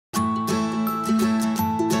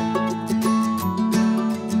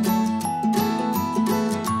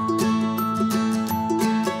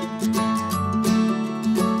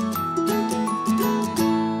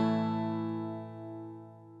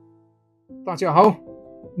大家好，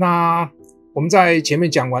那我们在前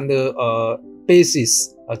面讲完的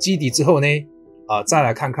basis 基底之后呢，再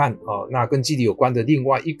来看看那跟基底有关的另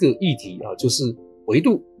外一个议题就是维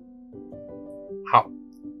度。好，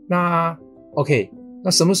那 OK，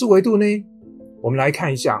 那什么是维度呢？我们来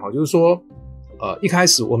看一下就是说一开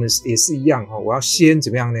始我们也是一样我要先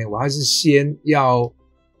怎么样呢？我还是先要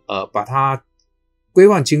把它规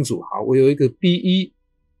范清楚。好，我有一个 B1，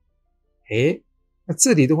 那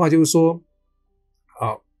这里的话就是说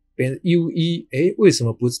变成 U1， 为什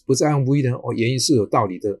么不再用 V 呢？原因是有道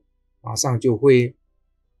理的，马上就会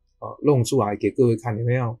弄出来给各位看，有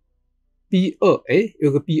没有 ？B2，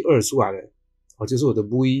 有个 B2 出来了，就是我的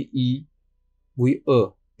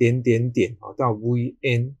V1、V2 点点点到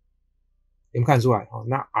VN， 有没有看出来？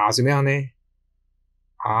那 R 怎么样呢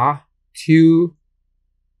 ？R2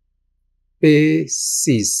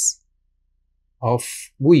 basis of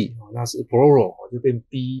V， 那是 plural， 就变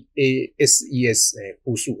BASES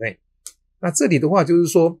复数。那这里的话就是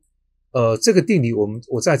说这个定理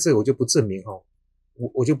我在这我就不证明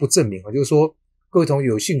我就不证明就是说各位同学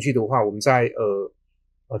有兴趣的话，我们再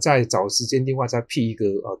找时间另外再辟一个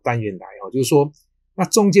单元来就是说那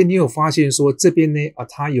中间你有发现说这边呢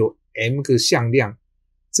它有 m 个向量，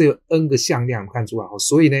这有 n 个向量，看出来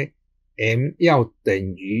所以呢 m 要等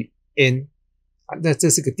于 n。那这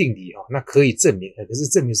是个定理那可以证明可是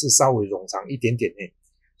证明是稍微冗长一点点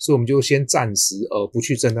所以我们就先暂时不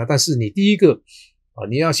去证它。但是你第一个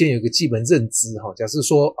你要先有一个基本认知假设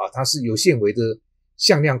说它是有限维的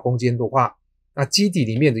向量空间的话，那基底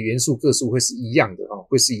里面的元素个数会是一样的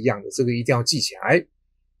会是一样的，这个一定要记起来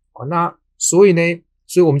那所以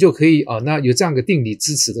我们就可以那有这样的定理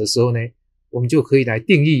支持的时候呢，我们就可以来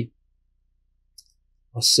定义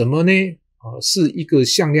什么呢是一个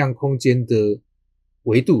向量空间的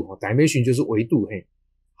维度dimension 就是维度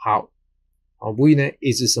好V 呢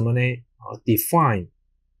is 什么呢define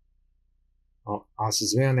R 是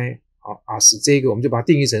怎么样呢R 是这个我们就把它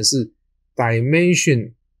定义成是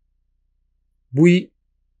dimension V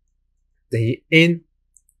等于 n，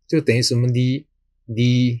 就等于什么 the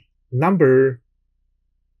number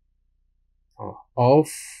of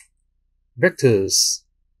vectors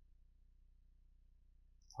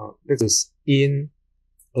vectors in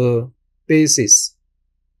a basis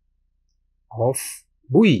of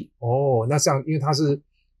V 那这样因为它是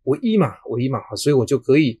唯一嘛，所以我就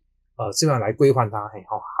可以这样来规范它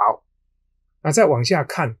好，那再往下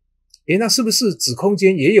看那是不是子空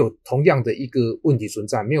间也有同样的一个问题存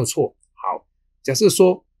在？没有错。好，假设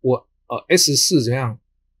说我S 是怎么样，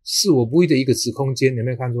是我 V 的一个子空间，有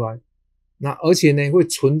没有看出来？那而且呢会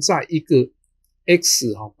存在一个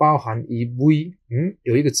X 包含于 V，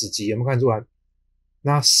 有一个子集，有没有看出来？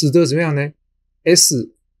那使得怎么样呢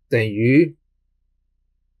 ？S 等于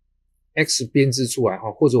X 编织出来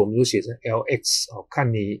或者我们就写成 LX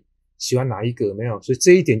看你喜欢哪一个，有没有？所以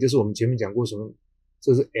这一点就是我们前面讲过什么，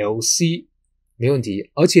这是 LC 没问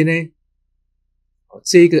题。而且呢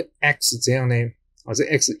这一个 X 怎样呢这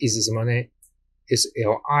X is 什么呢 is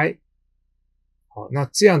LI 那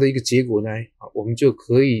这样的一个结果呢我们就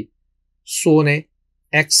可以说呢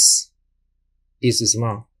X is 什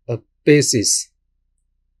么 a basis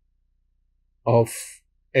of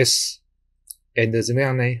S and 怎么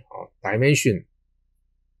样呢dimension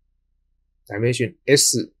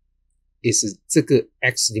S is 这个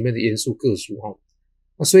X 里面的元素个数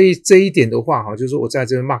那所以这一点的话就是说我在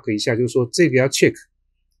这边 mark 一下，就是说这个要 check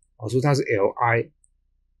说它是 LI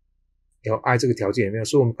这个条件有没有？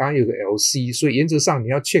所以我们刚刚有个 LC， 所以原则上你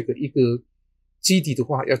要 check 一个基底的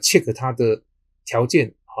话要 check 它的条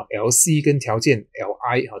件LC 跟条件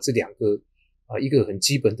LI 这两个一个很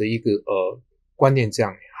基本的一个观念这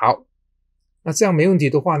样。好，那这样没问题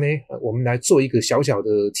的话呢我们来做一个小小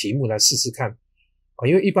的题目来试试看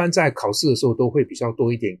因为一般在考试的时候都会比较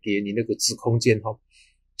多一点给你那个子空间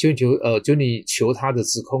就你求它的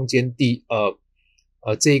子空间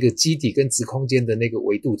这个基底跟子空间的那个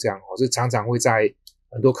维度这样所以常常会在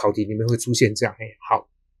很多考题里面会出现这样好，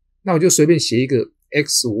那我就随便写一个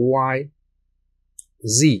x y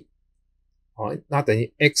z 那等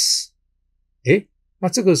于 x 那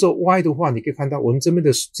这个时候 y 的话你可以看到我们这边的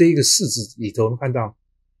这一个式子里头，我们看到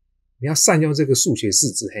你要善用这个数学式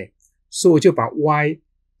子所以我就把 y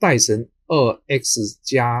代成 2x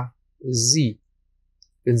加 z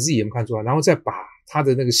跟 z 有没有看出来，然后再把它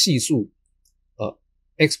的那个系数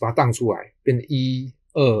x 把它荡出来变成1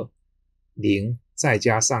 2 0再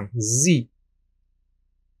加上 z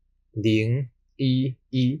 0 1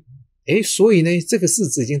 1所以呢这个式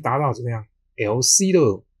子已经达到怎么样 LC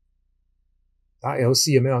了，达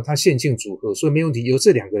LC 有没有？它线性组合，所以没问题，由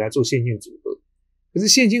这两个来做线性组合。可是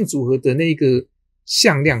线性组合的那个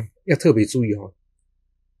向量要特别注意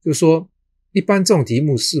就是说一般这种题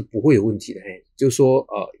目是不会有问题的就是说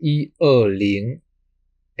120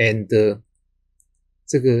 and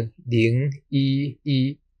这个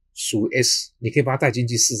011属 S， 你可以把它带进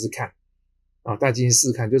去试试看带进去试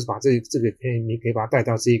试看，就是把这个你可以把它带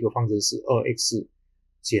到这个方程式 2x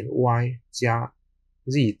减 y 加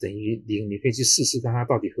z 等于0，你可以去试试看它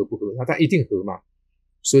到底合不合，那它一定合嘛，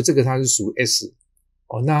所以这个它是属 S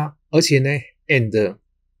那而且呢 and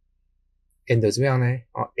怎么样呢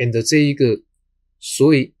and 这一个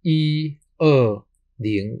所以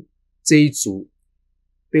120这一组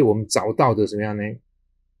被我们找到的怎么样呢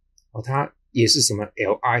它也是什么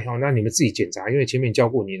Li 那你们自己检查，因为前面教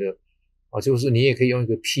过你的就是你也可以用一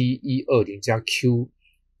个 P120 加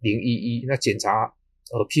Q011， 那检查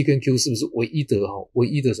P 跟 Q 是不是唯一的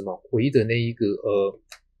什么唯一的那一个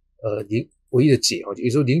唯一的解也就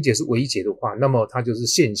是说零解是唯一解的话，那么它就是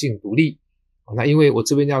线性独立那因为我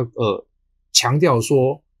这边要强调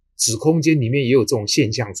说子空间里面也有这种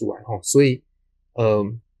现象出来所以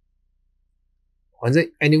反正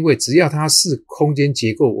anyway 只要它是空间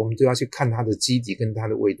结构，我们都要去看它的基底跟它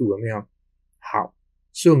的纬度有没有好，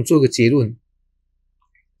所以我们做个结论，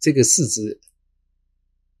这个式子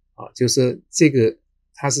就是这个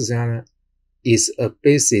它是怎样呢 is a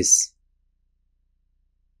basis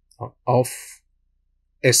of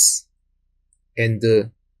S and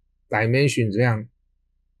dimension 怎么样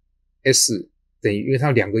S 等于因为它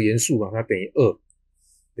有两个元素它等于2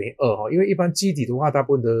因为一般基底的话大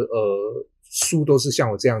部分的书都是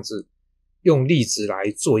像我这样子用例子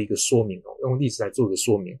来做一个说明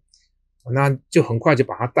那就很快就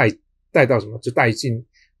把它带到什么，就带进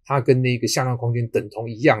它跟那个向量空间等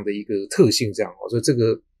同一样的一个特性这样所以这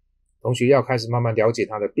个同学要开始慢慢了解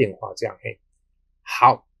它的变化这样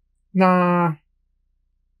好，那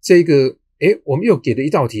这个我们又给了一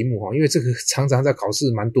道题目因为这个常常在考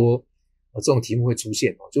试蛮多这种题目会出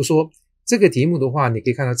现就是说这个题目的话你可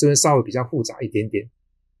以看到这边稍微比较复杂一点点，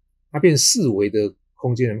它变四维的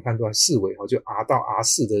空间，能看出来四维就 R 到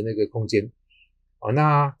R4 的那个空间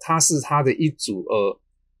那它是它的一组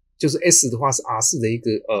就是 S 的话是 R4 的一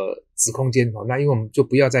个子空间那因为我们就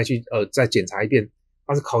不要再去再检查一遍，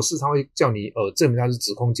但是考试它会叫你证明它是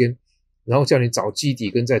子空间，然后叫你找基底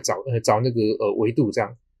跟再找那个维度这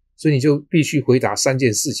样，所以你就必须回答3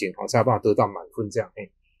件事情才有办法得到满分这样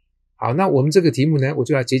好，那我们这个题目呢我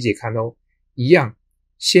就来解看一样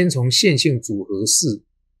先从线性组合式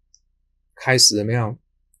开始了没有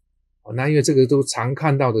那因为这个都常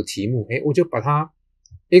看到的题目我就把它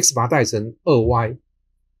x 把它带成 2y，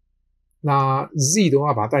 那 z 的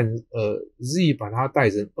话把它带成z 把它带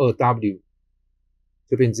成 2w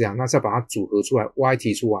就变这样，那再把它组合出来 y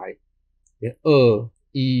提出来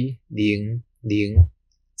2100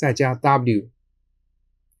再加 w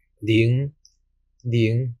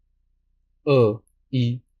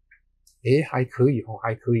 0021还可以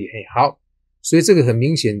还可以好，所以这个很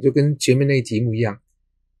明显就跟前面那个题目一样，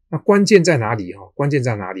那关键在哪里关键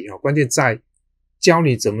在教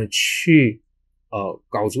你怎么去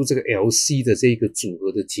搞出这个 LC 的这个组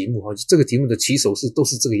合的题目这个题目的起手式都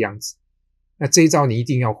是这个样子，那这一招你一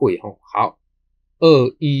定要会好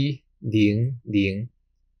2100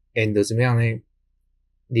 and 怎么样呢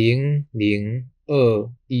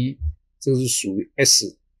0021这个是属于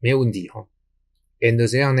S 没有问题and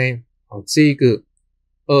怎样呢这个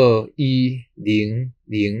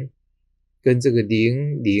2100跟这个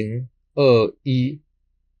0021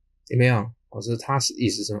有没有所以它是意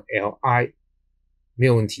思什么 Li 没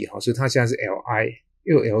有问题所以它现在是 Li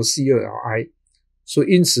又 LC 又 Li， 所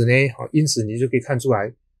以因此你就可以看出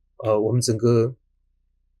来我们整个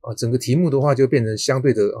题目的话就变成相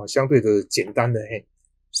对的简单的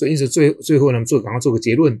所以因此最后呢赶快做个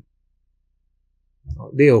结论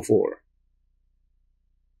therefore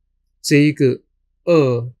这一个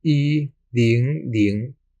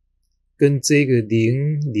2100跟这个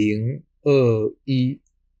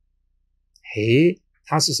0021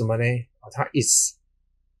它是什么呢它 is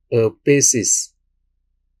a basis，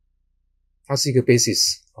 它是一个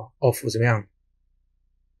basis of 怎么样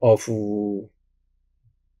of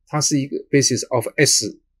它是一个 basis of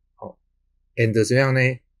S and 怎么样呢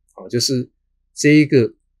就是这一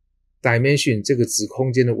个 dimension 这个子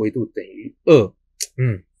空间的维度等于2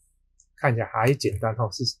看起来还简单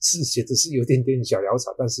是写的是有点小潦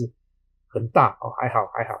草，但是很大还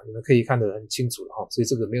好你们可以看得很清楚所以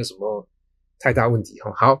这个没有什么太大问题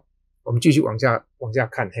好，我们继续往下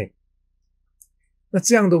看那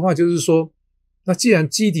这样的话就是说，那既然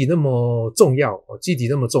基底那么重要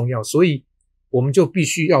所以我们就必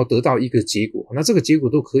须要得到一个结果，那这个结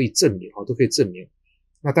果都可以证明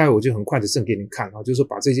那待会我就很快的证给你看就是说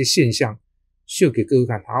把这些现象秀给各位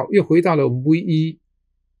看。好，又回到了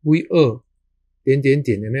V1、V2 点点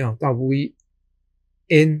点，有没有到 Vn？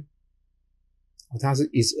 它是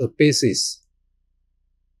is a basis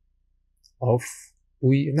of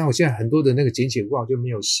V。那我现在很多的那个简写符号就没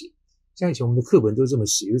有写，像以前我们的课本都这么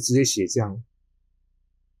写，就直接写这样。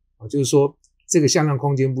就是说这个向量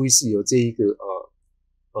空间 V 是由这一个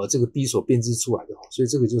这个 B 所编织出来的，所以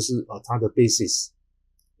这个就是它的 basis。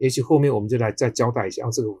也许后面我们就来再交代一下，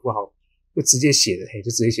这个符号就直接写的，就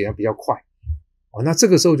直接写的比较快。那这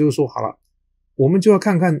个时候就是说好了，我们就要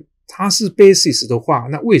看看它是 basis 的话，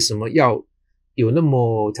那为什么要有那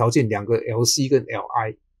么条件两个 LC 跟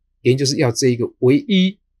LI， 原因就是要这一个唯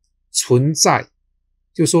一存在，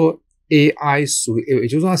就是说 AI 属于 L， 也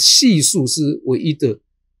就是说它系数是唯一的，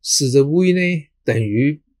使得 V 呢等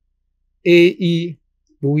于 A1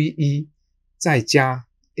 V1 再加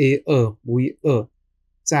A2 V2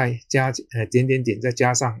 再加点点点再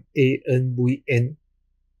加上 AN VN。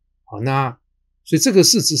 好，那所以这个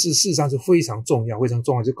式子是事实上是非常重要，非常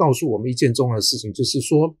重要，就告诉我们一件重要的事情，就是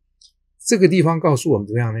说这个地方告诉我们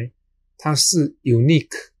怎么样呢？它是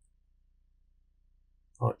uniquely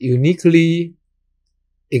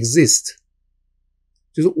exist，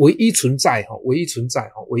 就是唯一存在，唯一存在，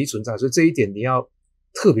所以这一点你要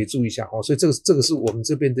特别注意一下，所以这个是我们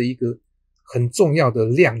这边的一个很重要的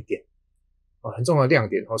亮点，很重要的亮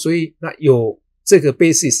点。所以那有这个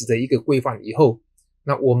basis 的一个规范以后，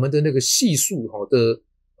那我们的那个系数的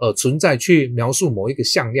存在去描述某一个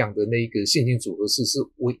向量的那个线性组合式是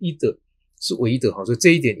唯一的，所以这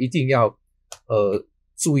一点一定要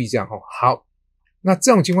注意这样。好，那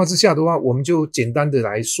这种情况之下的话，我们就简单的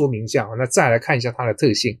来说明一下，那再来看一下它的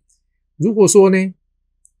特性。如果说呢，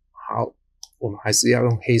好，我们还是要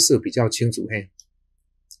用黑色比较清楚。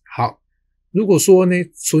好，如果说呢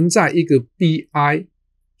存在一个 BI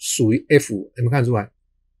属于 F， 有没有看出来？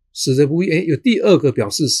使得 V 有第二个表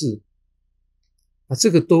示式，那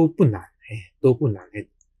这个都不难，都不难。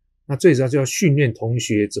那最主要就要训练同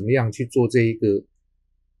学怎么样去做这一个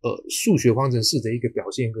数学方程式的一个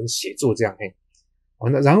表现跟写作这样。好，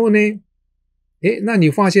那然后呢，那你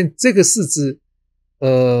发现这个式子，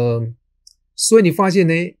所以你发现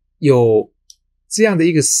呢有这样的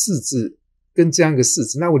一个式子跟这样一个式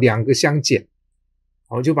子，那我两个相减，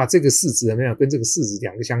我就把这个式子有没有跟这个式子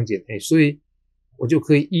两个相减，所以我就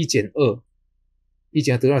可以1减2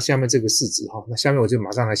得到下面这个式子。那下面我就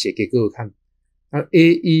马上来写给各位看。那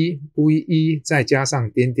A1 V1 再加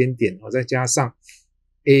上点点点，再加上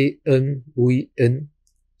AN VN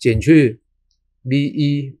减去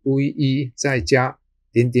B1 V1 再加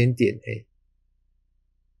点点点，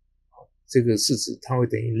这个式子它会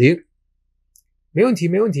等于0，没问题，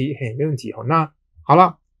没问题。那好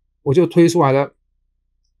了，我就推出来了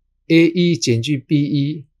A1 减去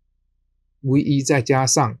B1 V1 再加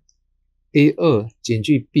上 A2 减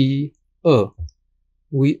去 B2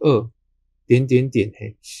 V2 点点点，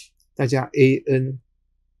再加 AN，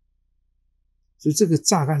 所以这个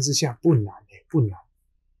乍看之下不难，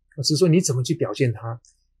只是说你怎么去表现它。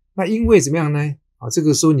那因为怎么样呢？这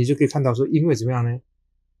个时候你就可以看到说，因为怎么样呢？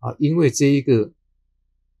因为这一个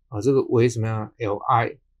这个为怎么样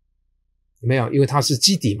LI 有没有？因为它是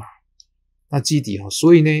基底嘛，那基底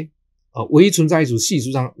所以呢唯一存在一组系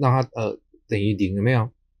数让它等于0，有没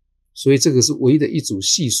有？所以这个是唯一的一组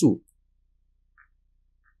系数。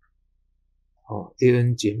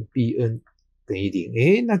AN 减 BN 等于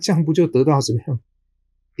0，那这样不就得到怎么样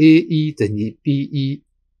 ？A1 等于 B1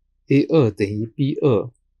 A2 等于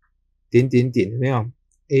B2 点点点，有没有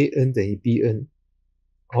 ？AN 等于 BN。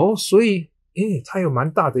所以它有蛮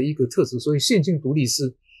大的一个特质，所以线性独立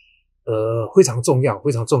是非常重要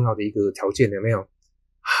的一个条件，有没有？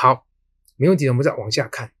好，没问题，我们再往下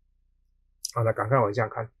看。好，那赶快往下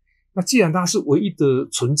看。那既然它是唯一的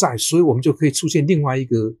存在，所以我们就可以出现另外一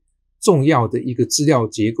个重要的一个资料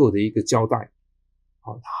结构的一个交代。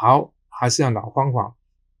好，还是要老方法，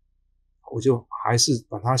我就还是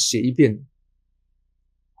把它写一遍。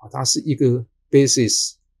它是一个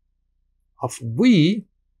basis of V。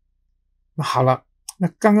那好了，那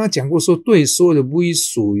刚刚讲过说，对所有的 V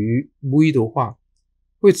属于 V 的话，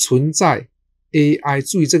会存在 AI，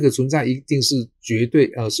 注意这个存在一定是绝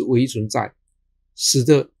对是唯一存在，使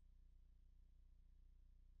得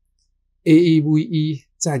A1 V1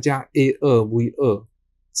 再加 A2 V2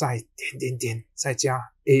 再点点点再加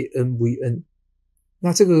AN VN。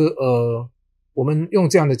 那这个我们用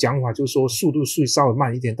这样的讲法，就是说速度是稍微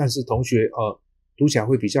慢一点，但是同学读起来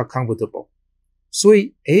会比较 comfortable。 所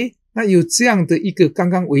以那有这样的一个刚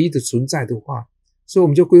刚唯一的存在的话，所以我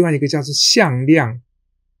们就规范一个叫做向量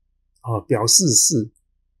表示式，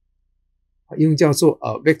因为叫做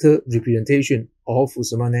vector representation of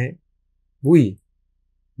什么呢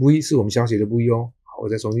v 是我们小写的 v 哦。好，我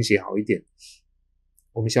再重新写好一点。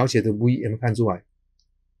我们小写的 v 有没有看出来？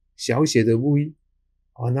小写的 v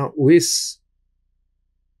好，那 with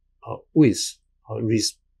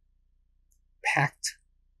respect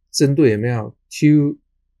针对有没有 to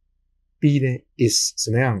b 呢 is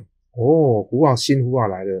怎么样？哦，新符号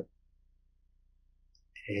来了，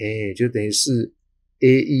就等于是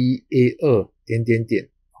a1 a2 点点点，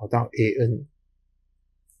好到 an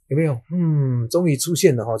有没有？终于出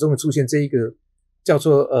现了哈，终于出现这一个叫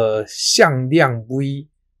做向量 v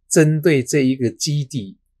针对这一个基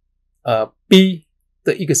底b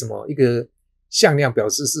的一个什么一个向量表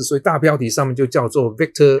示式，所以大标题上面就叫做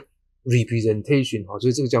vector representation 所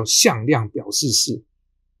以这个叫向量表示式。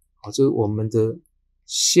好，这是我们的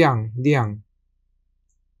向量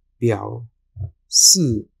表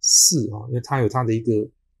示式因为它有它的一个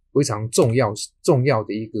非常重要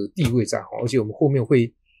的一个地位在而且我们后面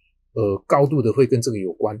会高度的会跟这个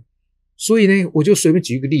有关。所以呢，我就随便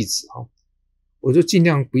举一个例子我就尽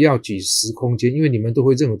量不要举实空间，因为你们都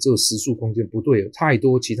会认为只有实数空间，不对，有太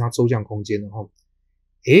多其他抽象空间了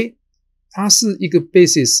它是一个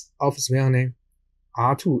basis of 怎么样呢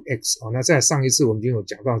 ？R2x 那在上一次我们已经有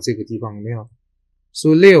讲到这个地方，有没有？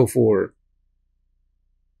所以 therefore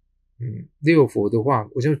的话，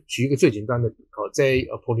我就举一个最简单的在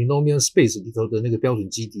polynomial space 里头的那个标准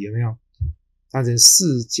基底，有没有？它成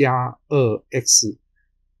4加 2x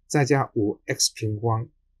再加 5x 平方，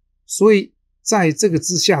所以在这个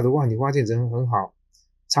之下的话，你发现人很好，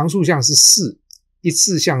常数项是4，一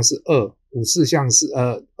次项是2，二次项是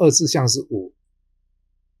5，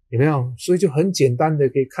有没有？所以就很简单的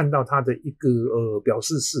可以看到它的一个表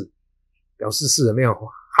示式有没有？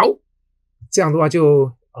好，这样的话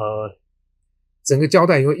就整个交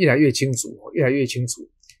代也会越来越清楚。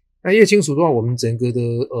那越清楚的话，我们整个的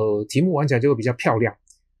题目玩起来就会比较漂亮。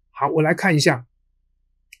好，我来看一下，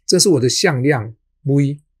这是我的向量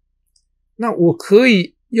v， 那我可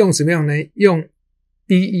以用什么样呢？用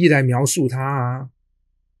b1 来描述它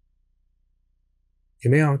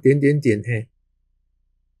有没有？点点点嘿。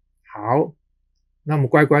好，那我们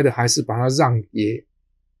乖乖的还是把它让给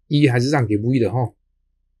还是让给 v 的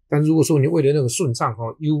但如果说你为了那个顺畅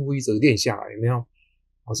uv 这个练下来有没有？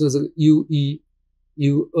这个u1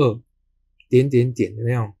 u2 点点点有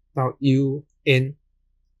没有？到 un，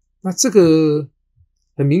 那这个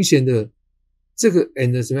很明显的这个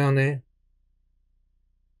n 的怎么样呢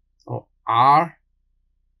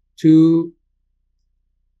？R2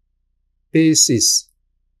 basis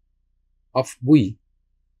of v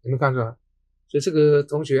有没有看出来？所以这个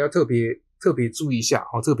同学要特别注意一下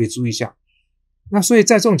特别注意一下。那所以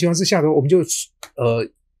在这种情况之下的话，我们就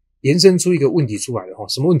延伸出一个问题出来了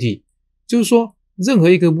什么问题？就是说任何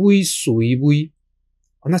一个 v 属于 v，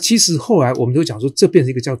 那其实后来我们就讲说这变成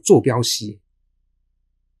一个叫坐标系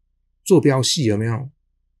有没有？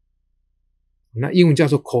那英文叫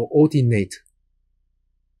做 coordinate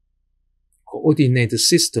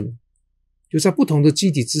system， 就在不同的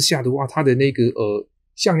基底之下的话，它的那个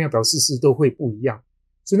向量表示式都会不一样。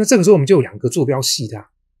所以那这个时候我们就有2个坐标系的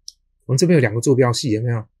我们这边有2个坐标系有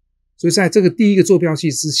没有？所以在这个第一个坐标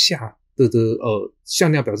系之下的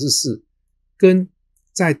向量表示式跟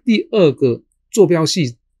在第2个坐标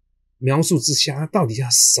系描述之下，它到底是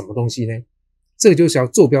什么东西呢？这个就是要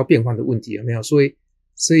坐标变换的问题有没有？所以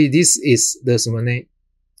this is the 什么呢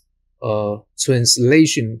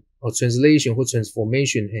translation 或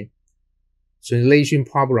transformation translation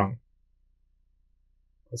problem。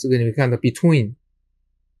这个你们看到 between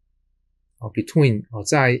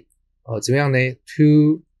在怎么样呢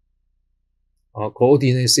two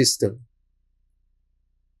coordinate system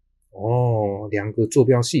 2个坐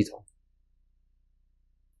标系统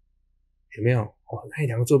有没有？那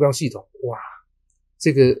2个坐标系统哇，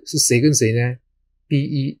这个是谁跟谁呢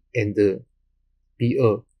 ？B1 and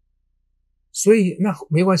B2， 所以那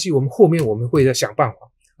没关系，我们后面我们会再想办法，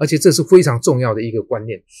而且这是非常重要的一个观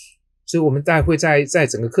念。所以我们大概会在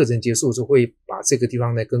整个课程结束的时候会把这个地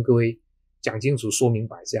方呢跟各位讲清楚说明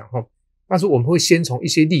白这样但是我们会先从一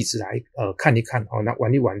些例子来看一看那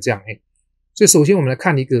玩一玩这样所以首先我们来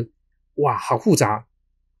看一个哇好复杂，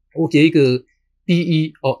我给一个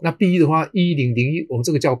B1 那 B1 的话1001我们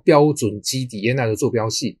这个叫标准基底原来的坐标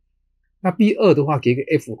系，那 B2 的话给一个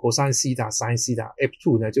F cosine theta sin theta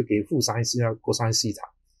F2 呢就给负 sin theta cosine theta。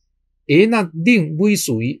那令 v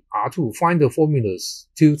属于 R2 find the formulas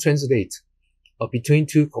to translate between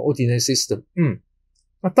two coordinate system。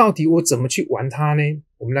 那到底我怎么去玩它呢？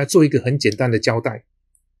我们来做一个很简单的交代。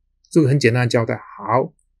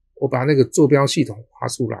好，我把那个坐标系统画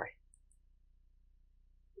出来，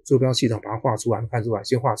坐标系统把它画出来，看出来，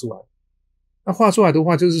先画出来。那画出来的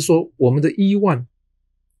话，就是说我们的1 1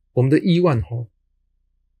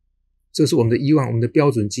这是我们的1 1我们的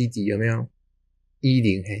标准基底有没有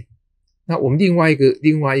10嘿？那我们另外一个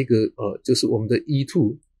就是我们的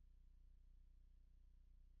2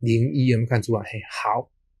 01有没有看出来？嘿，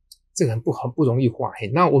好，这个很不容易画嘿。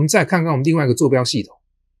那我们再看看我们另外一个坐标系统，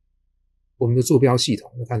我们的坐标系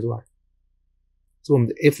统有看出来？是我们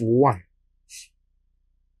的 F1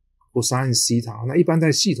 cosine theta。那一般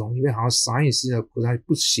在系统里面好像 sin theta cosine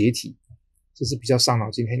不协体，这是比较伤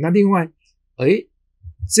脑筋嘿。那另外，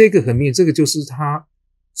这个很明显，这个就是它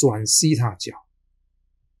转西塔角，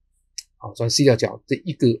好，转西塔角的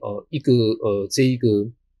这一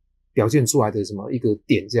个表现出来的什么一个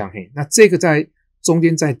点这样嘿。那这个在中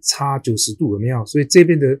间再差90度有没有？所以这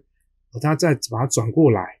边的它再把它转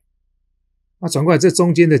过来，那转过来这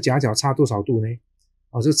中间的夹角差多少度呢？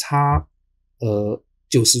就差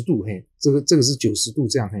90度嘿，这个是90度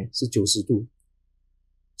这样嘿，是90度。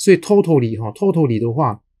所以 totally 的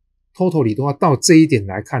话到这一点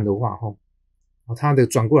来看的话它的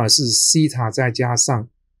转过来是西塔再加上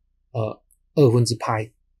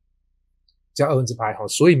2/π加2/π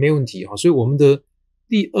所以没问题所以我们的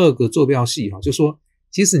第二个坐标系就说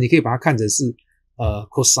其实你可以把它看成是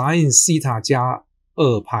cosine 西塔加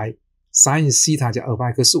2π sin 西塔加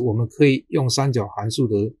2π，可是我们可以用三角函数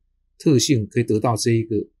的特性可以得到这一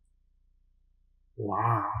个，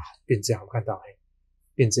哇，变这样，看到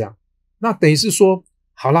变这样，那等于是说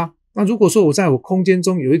好啦，那如果说我在我空间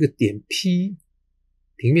中有一个点 P，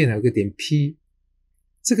 平面有一个点 P，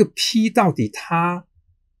 这个 P 到底它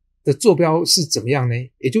的坐标是怎么样呢？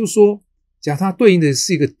也就是说，假如它对应的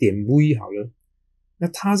是一个点 V 好了，那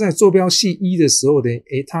它在坐标系1的时候呢，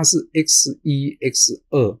它是 x1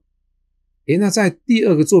 x2， 那在第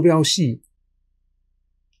二个坐标系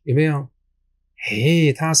有没有？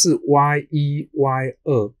它是 y1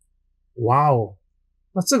 y2， 哇哦！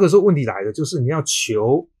那这个时候问题来了，就是你要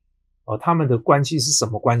求他们的关系是什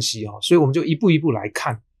么关系所以我们就一步一步来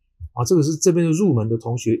看这个是这边的入门的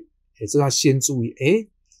同学这个要先注意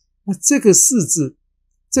那这个式子，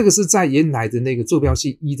这个是在原来的那个坐标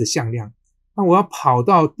系1的向量，那我要跑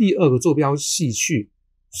到第二个坐标系去，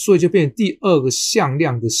所以就变成第二个向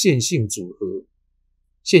量的线性组合。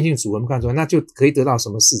线性组合我们看出来，那就可以得到什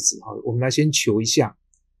么式子我们来先求一下，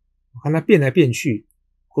看它变来变去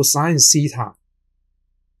cosine theta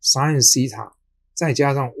sin theta 再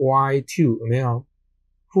加上 y2 有没有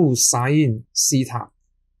负 sin theta，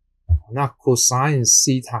 那 cosine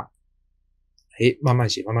theta 慢慢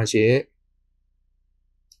写慢慢写，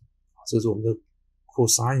这是我们的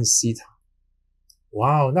cosine theta，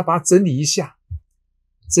 哇哦，那把它整理一下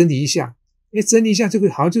整理一下这个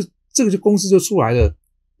好像就这个就公式就出来了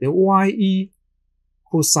，y1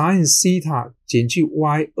 cosine theta 减去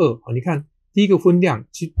y2， 你看第一个分量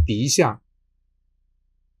去比一下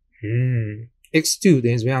，x2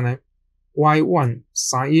 等于怎么样呢？ y1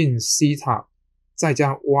 sin theta 再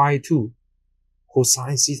加 y2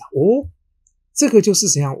 cosine theta， 这个就是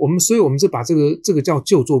怎样？所以我们就把这个叫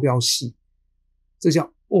旧坐标系，这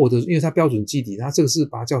叫 old， 因为它标准基底，它这个是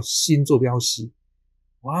把它叫新坐标系。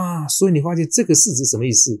哇，所以你发现这个式子什么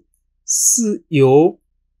意思？是由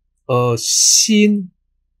新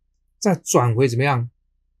再转回怎么样？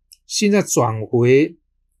新再转回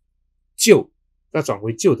旧，再转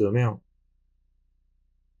回旧的有没有？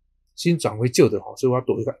新转回旧的所以我要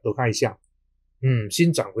躲开一下。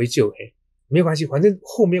新转回旧，没有关系，反正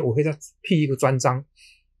后面我会再辟一个专章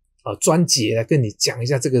专节来跟你讲一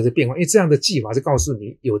下这个的变化，因为这样的记法是告诉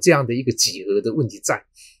你有这样的一个几何的问题在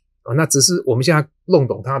那只是我们现在弄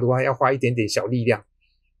懂它的话，要花一点点小力量，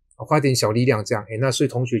花一点小力量这样那所以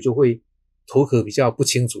同学就会头壳比较不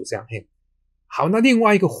清楚这样好，那另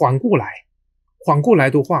外一个反过来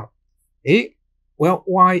的话我要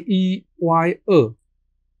y1 y2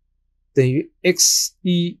 等于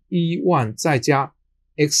x1 e1 再加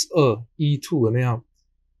x2 e2 有没有？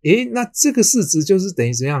那这个式子就是等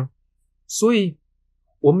于怎样？所以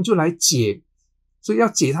我们就来解，所以要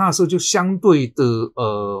解它的时候就相对的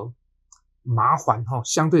麻烦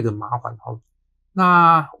相对的麻烦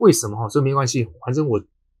那为什么所以没关系，反正我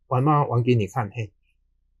慢慢玩给你看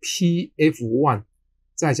PF1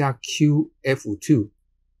 再加 QF2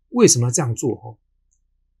 为什么这样做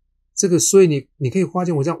这个所以你可以发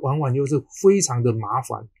现我这样玩完就是非常的麻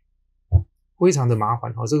烦，非常的麻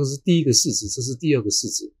烦这个是第一个式子，这是第二个式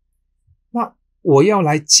子。那我要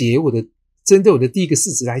来解针对我的第一个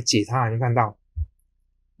式子来解它，有没有看到？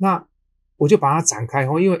那我就把它展开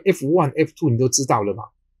因为 F1 F2 你都知道了嘛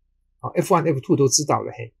F1 F2 都知道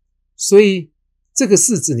了所以这个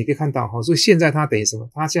式子你可以看到所以现在它等于什么？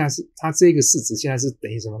它这个式子现在是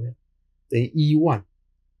等于什么呢？等于 E1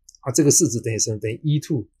 啊，这个式子等于什么？等于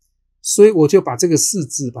E2， 所以我就把这个式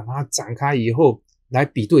子把它展开以后来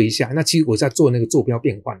比对一下。那其实我在做那个坐标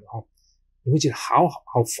变换的哦，你会觉得好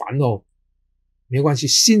烦哦。没关系，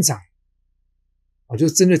欣赏啊，就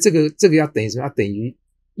针对这个要等于什么？要等于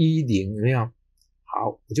10，有没有？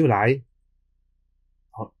好，我就来，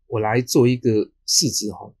好，我来做一个式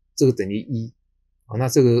子哈，这个等于1，好，那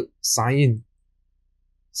这个 sin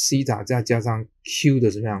西塔再加上 q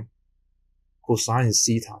的怎么样 ？cos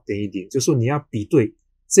西塔等于0，就是说你要比对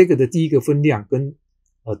这个的第一个分量跟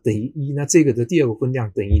等于1，那这个的第二个分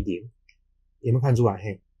量等于0，有没有看出来？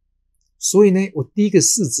嘿，所以呢，我第一个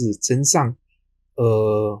式子乘上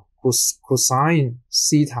cosine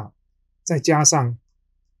西塔，再加上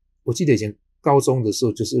我记得以前高中的时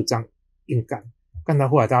候就是这样硬干到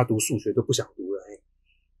后来大家读数学都不想读了，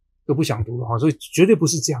都不想读了哈，所以绝对不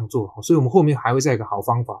是这样做，所以我们后面还会再一个好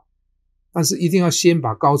方法，但是一定要先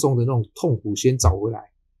把高中的那种痛苦先找回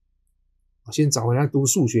来，先找回来读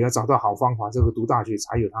数学要找到好方法，这个读大学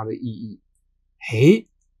才有它的意义。嘿，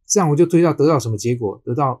这样我就得到什么结果？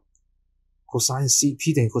得到 cosine c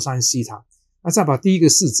p 等于 cosine 西塔。那再把第一个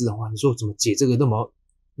式子的话，你说怎么解这个那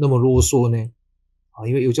么啰嗦呢？啊，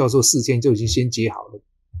因为尤教授事先就已经先解好了，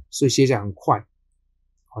所以写起来很快。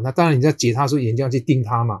好，那当然你在解它的时候眼睛要去盯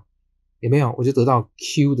它嘛，有没有？我就得到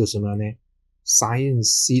q 的什么呢 ？sin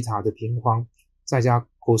西塔的平方再加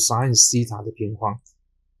cosine 西塔的平方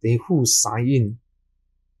等于负 sin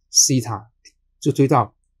西塔，就推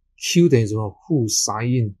到 q 等于什么？负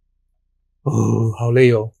sin。哦，好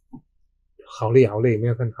累哦，好累，没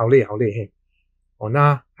有看，好累嘿。哦，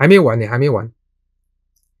那还没完呢，有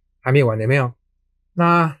没有？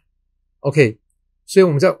那 OK， 所以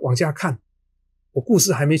我们再往下看，我故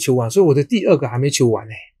事还没求完，所以我的第二个还没求完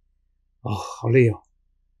呢。哦，好累哦，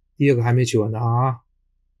第二个还没求完啊，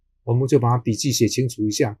我们就把它笔记写清楚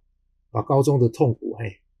一下，把高中的痛苦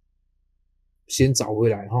先找回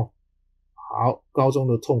来哈。好，高中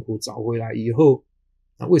的痛苦找回来以后，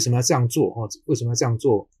那为什么要这样做？为什么要这样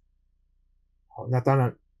做？好，那当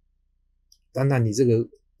然你这个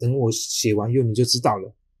等我写完以后你就知道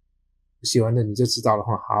了，写完了你就知道了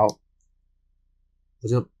哈。好，我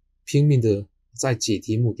就拼命的再解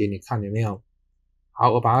题目给你看，有没有？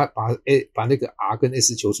好，我把那个 r 跟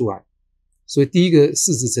s 求出来，所以第一个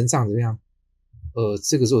式子乘上怎么样？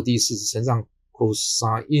这个是我第一式子乘上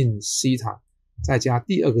cosine 西塔，再加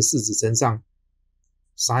第二个式子乘上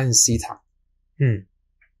sin 西塔，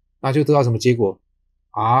那就得到什么结果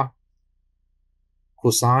 ？r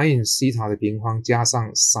cosine 西塔的平方加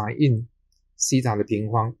上 sin 西塔的平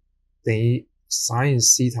方等于 sin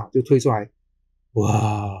西塔，就推出来。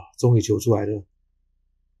哇，终于求出来了！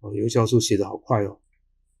哦，有教授写得好快哦。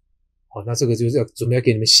哦，那这个就是准备要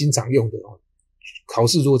给你们欣赏用的哦。考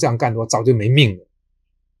试如果这样干的话，早就没命了。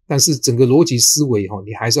但是整个逻辑思维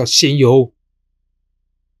你还是要先有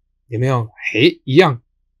没有？嘿，一样，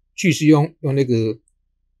继续用那个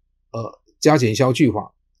加减消去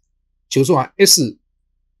法，求出来 s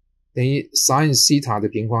等于 sin 西塔的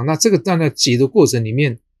平方。那这个在解的过程里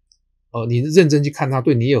面，你认真去看它，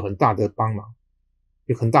对你有很大的帮忙，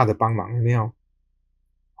有没有？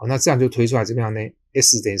好，那这样就推出来怎么样呢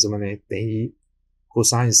 ？s 等于什么呢？等于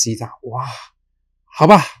cosine 西塔。哇，好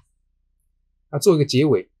吧，那做一个结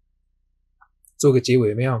尾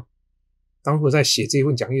有没有？当我在写这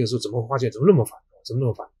份讲义的时候，怎么发现怎么那么烦？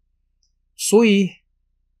所以，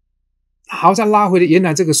好，再拉回了原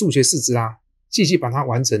来这个数学式子啊，继续把它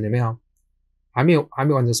完成，有没有？还没完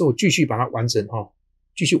成的时候，我继续把它完成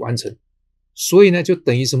继续完成。所以呢，就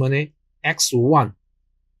等于什么呢 ？x1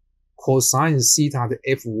 cosine 西塔的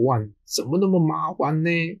f1， 怎么那么麻烦呢？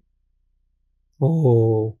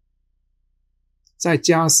哦，再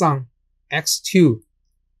加上 x2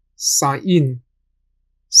 sin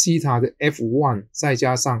西塔的 f1， 再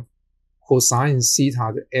加上 cosine 西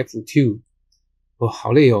塔的 f2，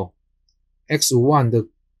 好累哦。x1 的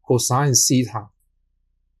cosine 西塔，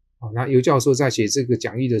那尤教授在写这个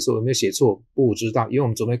讲义的时候有没有写错？不知道，因为我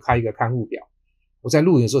们准备开一个刊物表，我在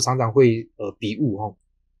录影的时候常常会笔误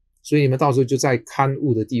所以你们到时候就在刊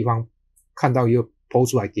物的地方看到以后 po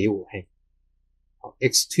出来给我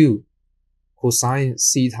x2 cosine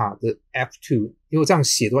西塔的 f2， 因为这样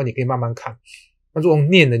写的话你可以慢慢看，那如果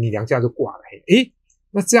念了你2下就挂了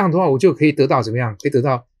那这样的话我就可以得到怎么样？可以得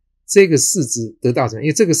到这个式子得到怎么样？因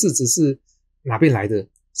为这个式子是哪边来的？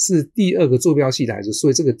是第二个坐标系来的，所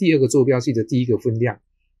以这个第二个坐标系的第一个分量，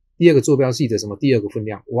第二个坐标系的什么第二个分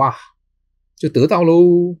量？哇，就得到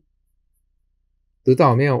咯，得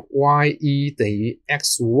到有没有 ？y1 等于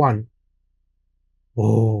x1。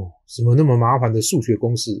怎么那么麻烦的数学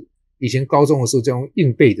公式？以前高中的时候就用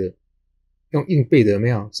硬背的有没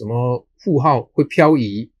有？什么负号会漂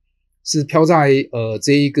移，是飘在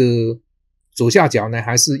这一个左下角呢，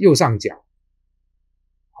还是右上角？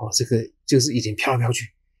这个就是已经飘来飘去，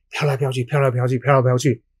飘来飘去，飘来飘去，飘来飘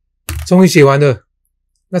去，终于写完了。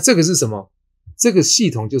那这个是什么？这个系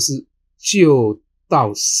统就是旧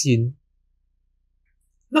到新，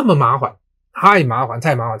那么麻烦，太麻烦，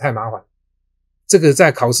太麻烦，太麻烦。这个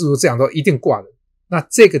在考试这样都一定挂了。那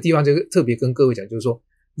这个地方就特别跟各位讲，就是说，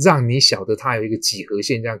让你晓得它有一个几何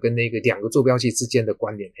现象跟那个两个坐标系之间的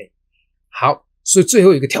关联。好，所以最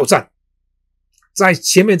后一个挑战，在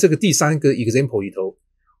前面这个第3个 example 里头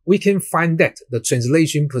 ，we can find that the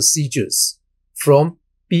translation procedures from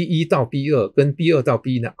B1 到 B2 跟 B2 到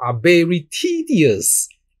B1 呢 are very tedious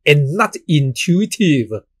and not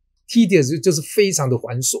intuitive. Tedious 就是非常的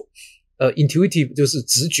繁琐，intuitive 就是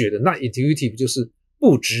直觉的 ，not intuitive 就是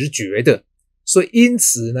不直觉的。所以因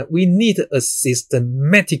此呢 ，we need a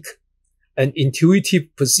systematic and intuitive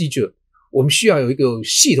procedure. 我们需要有一个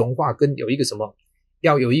系统化跟有一个什么，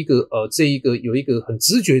要有一个有一个很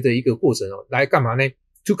直觉的一个过程来干嘛呢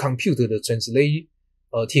 ？To compute the translating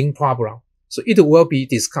problem. So it will be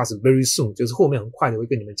discussed very soon. 就是后面很快的会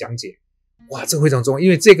跟你们讲解。哇，这个非常重要，因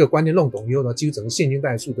为这个观念弄懂以后呢，几乎整个线性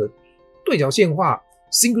代数的对角线化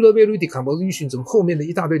singular value decomposition 整个后面的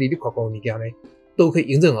一大堆里里口口你呢都可以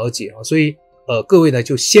迎刃而解所以各位呢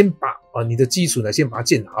就先把你的基础呢先把它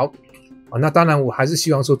建好那当然我还是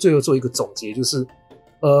希望说最后做一个总结，就是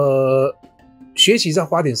学习要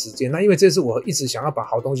花点时间，那因为这是我一直想要把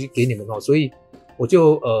好东西给你们所以我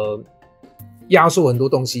就压缩很多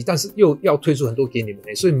东西，但是又要推出很多给你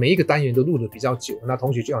们所以每一个单元都录得比较久，那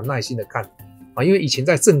同学就要耐心的看因为以前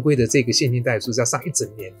在正规的这个线性代数是要上一整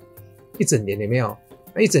年有没有？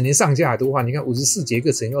那一整年上下来的话，你看54节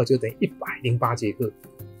课乘以2就等于108节课。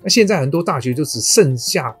那现在很多大学就只剩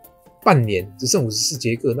下半年，只剩54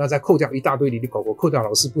节课，那再扣掉一大堆里里口口，扣掉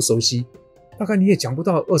老师不熟悉，大概你也讲不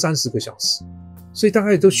到20-30个小时，所以大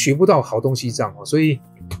概都学不到好东西这样所以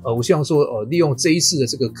我希望说利用这一次的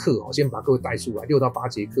这个课先把各位带出来6到8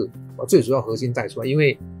节课最主要核心带出来，因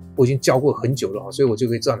为我已经教过很久了所以我就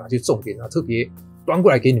可以知道哪些重点特别端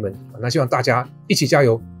过来给你们那希望大家一起加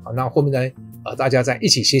油那后面呢大家再一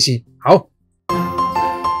起学习。好，